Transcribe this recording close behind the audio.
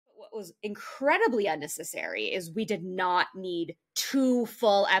what was incredibly unnecessary is we did not need 2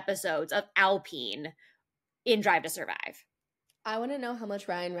 full episodes of Alpine in Drive to Survive. I want to know how much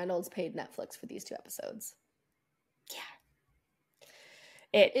Ryan Reynolds paid Netflix for these 2 episodes.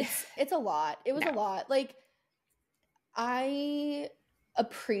 Yeah. It's a lot. It was a lot. Like, I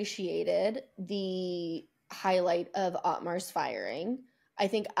appreciated the highlight of Otmar's firing. I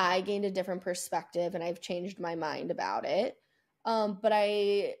think I gained a different perspective and I've changed my mind about it.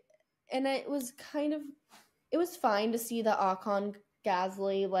 It was fine to see the Akon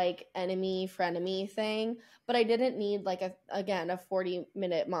Gasly like enemy frenemy thing, but I didn't need like a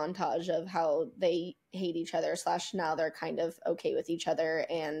 40-minute montage of how they hate each other / now they're kind of okay with each other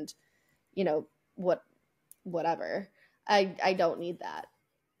and whatever. I don't need that.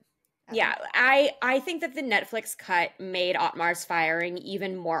 Yeah, I think that the Netflix cut made Otmar's firing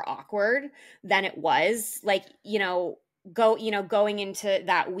even more awkward than it was. Like, going into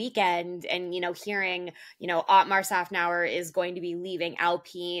that weekend and, hearing, Otmar Safnauer is going to be leaving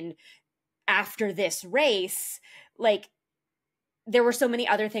Alpine after this race, like, there were so many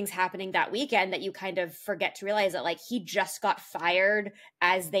other things happening that weekend that you kind of forget to realize that, like, he just got fired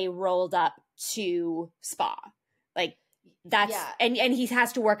as they rolled up to Spa. Like, that's, and he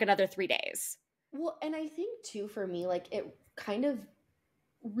has to work another 3 days. Well, and I think too, for me, like, it kind of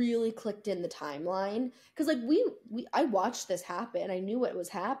really clicked in the timeline because like I watched this happen. I knew what was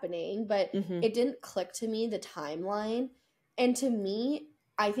happening, but it didn't click to me, the timeline. And to me,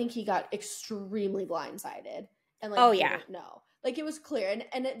 I think he got extremely blindsided and like didn't know. Like, it was clear,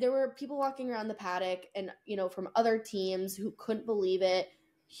 and there were people walking around the paddock and from other teams who couldn't believe it.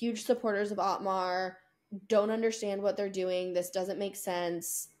 Huge supporters of Otmar, don't understand what they're doing. This doesn't make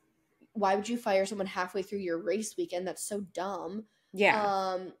sense. Why would you fire someone halfway through your race weekend? That's so dumb.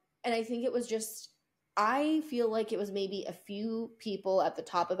 Yeah. And I think it was just, I feel like it was maybe a few people at the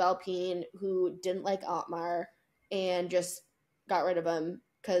top of Alpine who didn't like Otmar and just got rid of him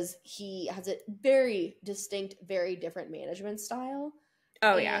because he has a very distinct, very different management style.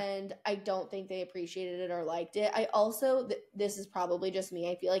 Oh, yeah. And I don't think they appreciated it or liked it. I also, this is probably just me,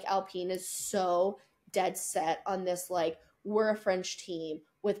 I feel like Alpine is so dead set on this, like, we're a French team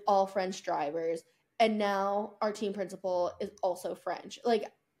with all French drivers, and now our team principal is also French. Like,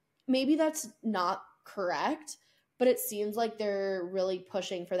 maybe that's not correct, but it seems like they're really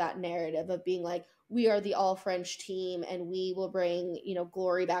pushing for that narrative of being like, we are the all French team and we will bring,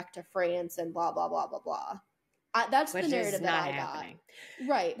 glory back to France and blah, blah, blah, blah, blah. That's the narrative that I got.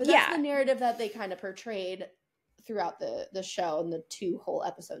 Right. But that's the narrative that they kind of portrayed throughout the show and the 2 whole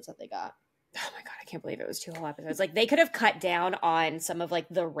episodes that they got. Oh my God, I can't believe it was 2 whole episodes. Like, they could have cut down on some of like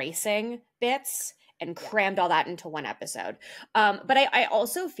the racing bits and crammed all that into 1 episode. But I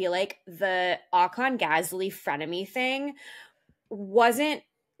also feel like the Ocon Gasly frenemy thing wasn't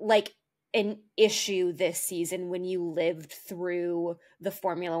like an issue this season when you lived through the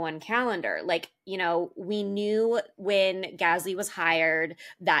Formula One calendar. Like, we knew when Gasly was hired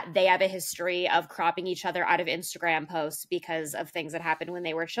that they have a history of cropping each other out of Instagram posts because of things that happened when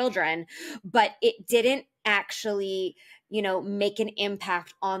they were children, but it didn't actually, make an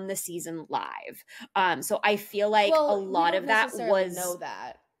impact on the season live. So I feel like a lot of that was know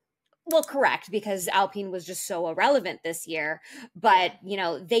that. Well, correct, because Alpine was just so irrelevant this year. But,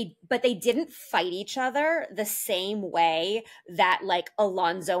 they didn't fight each other the same way that like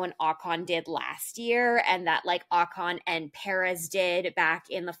Alonso and Ocon did last year, and that like Ocon and Perez did back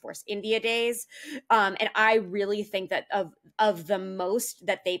in the Force India days. And I really think that of the most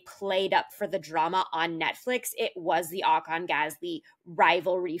that they played up for the drama on Netflix, it was the Ocon Gasly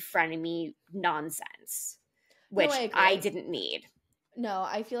rivalry frenemy nonsense, which I didn't need. No,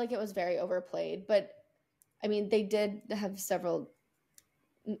 I feel like it was very overplayed, but I mean, they did have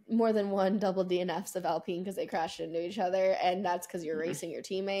more than one double DNFs of Alpine because they crashed into each other, and that's because you're racing your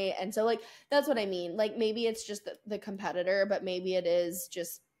teammate. And so, like, that's what I mean. Like, maybe it's just the competitor, but maybe it is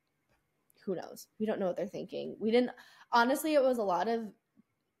just, who knows? We don't know what they're thinking. Honestly, it was a lot of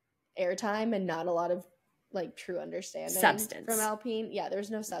airtime and not a lot of, like, true understanding. Substance. From Alpine. Yeah, there's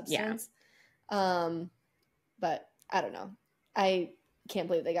no substance. Yeah. But I don't know. I can't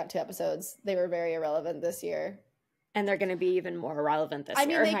believe they got 2 episodes. They were very irrelevant this year. And they're going to be even more irrelevant this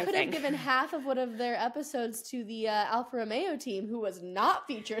year. I mean, they could have given half of one of their episodes to the Alfa Romeo team, who was not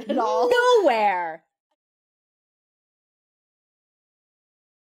featured at all. Nowhere.